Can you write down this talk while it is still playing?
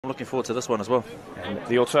I'm looking forward to this one as well. And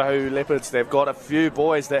the Otahu Leopards, they've got a few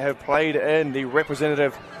boys that have played in the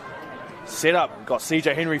representative setup. We've got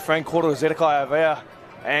CJ Henry, Frank Koro, Zedekai Avea,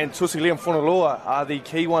 and Tusi Liam Fonolua are the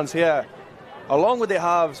key ones here, along with their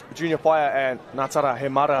halves, Junior Paia and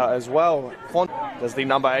Natana-Hemara as well. Font is the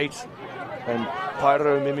number 8, and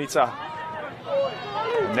Pairo Mimita.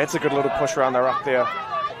 And that's a good little push around the ruck there.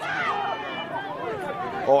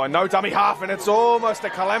 Oh, and no dummy half, and it's almost a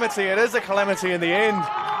calamity. It is a calamity in the end.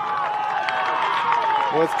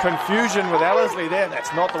 With confusion with Ellerslie there,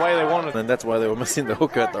 that's not the way they wanted it. And that's why they were missing the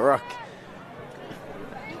hooker at the ruck.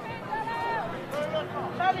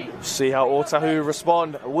 See how Otahu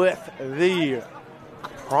respond with the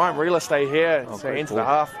prime real estate here to enter the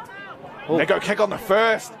half. They go kick on the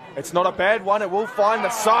first. It's not a bad one. It will find the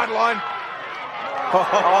sideline. Oh,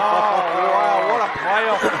 wow, what a play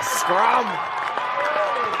off the scrum.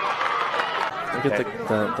 Look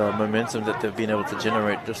at the momentum that they've been able to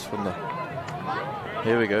generate just from the...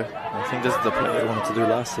 Here we go. I think this is the play they wanted to do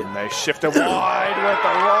last year. And they shifted wide with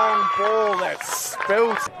the wrong ball that's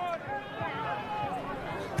spilt.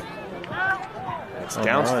 It's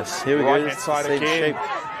down to the here we go. right-hand side the same again. shape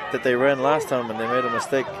that they ran last time and they made a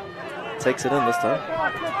mistake. Takes it in this time.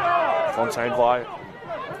 Fontaine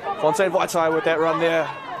Vaitai with that run there.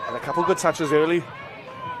 And a couple good touches early.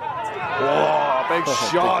 Oh, big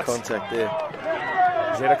shot. Big contact there.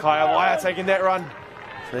 Zedekai Avea taking that run.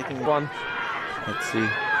 Taking one. Let's see. Do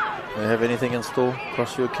they have anything in store?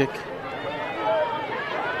 Crossfield kick.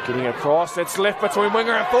 Getting across. It's left between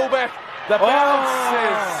winger and fullback. The bounce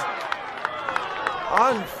is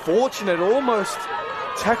unfortunate. Almost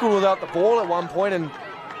tackled without the ball at one point. And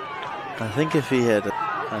I think if he had,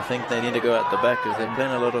 I think they need to go out the back because they're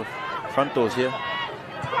playing a lot of front doors here.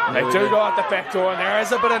 They do go out the back door, and there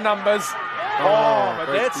is a bit of numbers. Oh,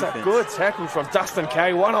 but that's defense. A good tackle from Dustin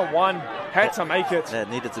Kay. 1-on-1. Had to make it. That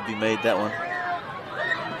needed to be made, that one.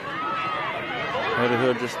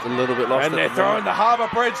 Otahu just a little bit lost. And they're throwing the Harbour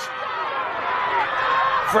Bridge.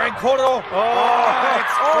 Frank Koro.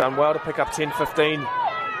 Oh, done well to pick up 10-15.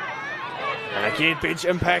 And again, bench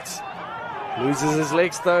impacts. Loses his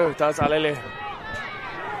legs though, does Alele.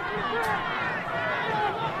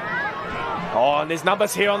 Oh, and there's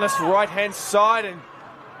numbers here on this right-hand side. And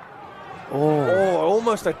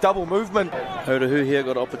almost a double movement. Otahu here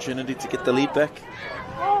got an opportunity to get the lead back.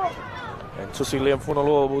 And Tusi Liam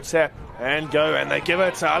Fonolua will tap and go, and they give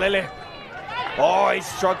it to Alele. Oh, he's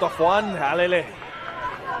shrugged off one, Alele.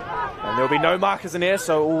 And there'll be no markers in there,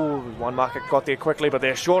 so one marker got there quickly, but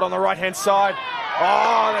they're short on the right-hand side.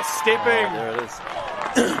 Oh, they're stepping. Oh, there it is.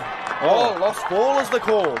 Lost ball is the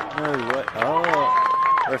call. No way.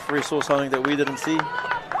 Oh, referee saw something that we didn't see.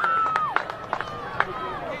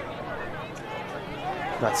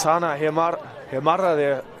 Natana-Hemara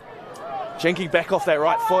there, jinking back off that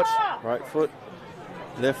right foot. Right foot,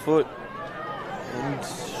 left foot. And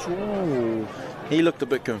he looked a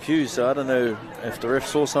bit confused, so I don't know if the ref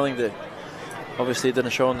saw something that obviously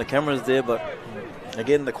didn't show on the cameras there, but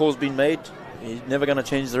again, the call's been made. He's never going to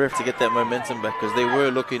change the ref to get that momentum back because they were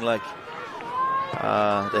looking like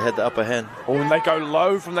they had the upper hand. Oh, and they go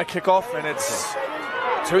low from the kickoff, and it's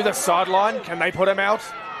to the sideline. Can they put him out?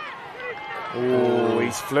 Oh,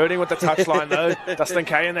 he's flirting with the touchline though. Dustin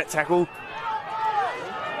Kay in that tackle.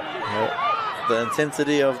 The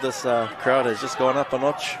intensity of this crowd has just gone up a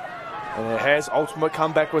notch. And it has. Ultimate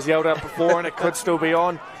comeback was yelled out before, and it could still be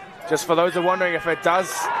on. Just for those who are wondering if it does.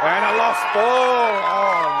 And a lost ball.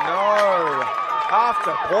 Oh no.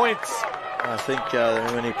 After points. I think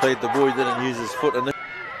when he played the ball, he didn't use his foot. And he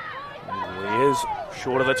is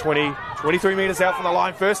short of the 20. 23 metres out from the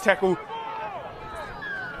line. First tackle.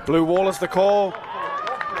 Blue wall is the call.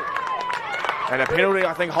 And a penalty,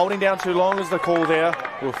 I think, holding down too long is the call there.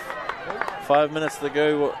 Oof. 5 minutes to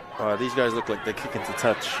go. Oh, these guys look like they're kicking to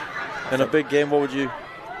touch. In a big game, what would you...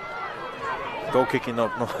 Goal kicking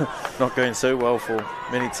not going so well for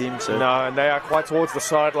many teams. So. No, and they are quite towards the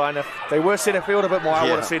sideline. If they were centre field a bit more, I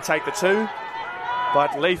would have said take the 2.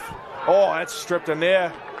 But Leaf, that's stripped in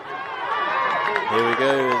there. Here we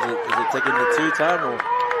go. Is it taking the 2 time? Or?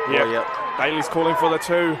 Yeah. Oh, yep. Bailey's calling for the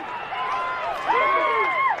 2.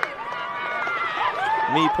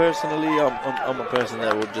 Me personally, I'm a person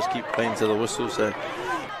that will just keep playing to the whistle. So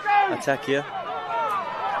attack here.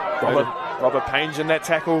 Robert Payne's in that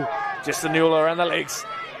tackle. Just a newel around the legs.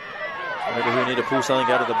 Maybe we need to pull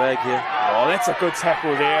something out of the bag here. Oh, that's a good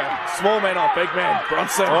tackle there. Small man on big man.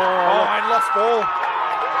 Bronson. And lost ball.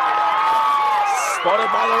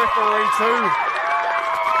 Spotted by the referee too.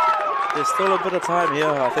 There's still a bit of time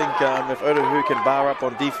here. I think if Otahu can bar up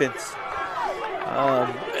on defense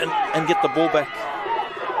and get the ball back,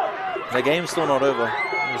 the game's still not over.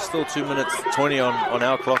 There's still 2 minutes 20 on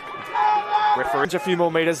our clock. Referee a few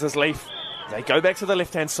more metres as Leaf. They go back to the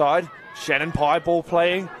left-hand side. Shannon Pye ball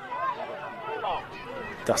playing.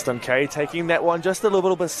 Dustin Kay taking that one just a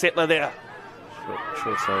little bit settler there.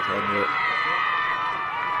 Short side hand, yeah.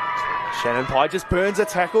 Shannon Pye just burns a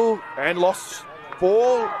tackle and lost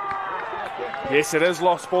ball. Yes, it is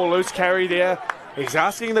lost ball, loose carry there. He's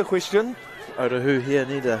asking the question. Otahu here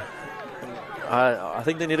need a... I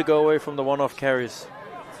think they need to go away from the one-off carries.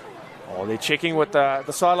 Oh, they're checking with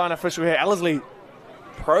the sideline official here. Ellerslie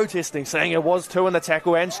protesting, saying it was 2 in the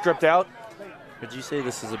tackle and stripped out. Would you say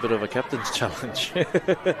this is a bit of a captain's challenge?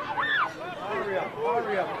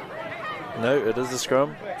 No, it is a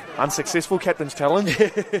scrum. Unsuccessful captain's challenge.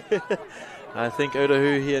 I think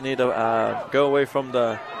Otahu here need to go away from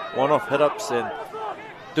the one-off hit-ups and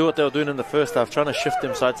do what they were doing in the first half, trying to shift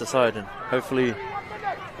them side to side and hopefully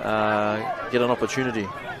get an opportunity. You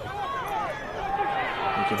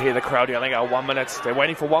can hear the crowd yelling out 1 minute. They're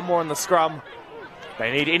waiting for one more in the scrum.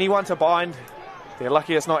 They need anyone to bind. They're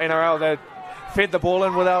lucky it's not NRL. They fed the ball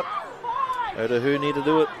in without. Otahu need to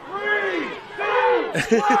do it. 3,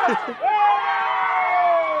 2, 1.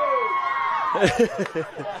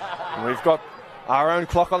 We've got our own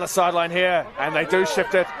clock on the sideline here, and they do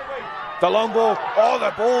shift it. The long ball. Oh,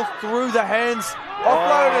 the ball through the hands.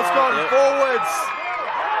 Offload has gone forwards.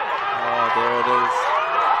 Oh, there it is.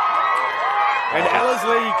 And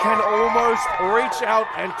Ellerslie can almost reach out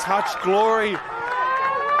and touch glory.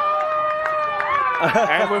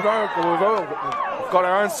 And we've got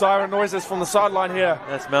our own siren noises from the sideline here.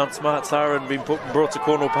 That's Mount Smart siren being brought to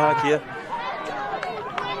Cornwall Park here.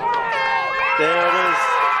 There it is.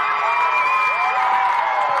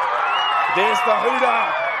 There's the hooter.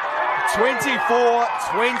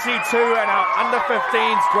 24-22 and our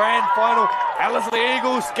under-15s grand final. Ellerslie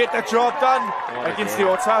Eagles get the job done against the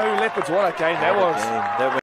Otahu Leopards. What a game that was.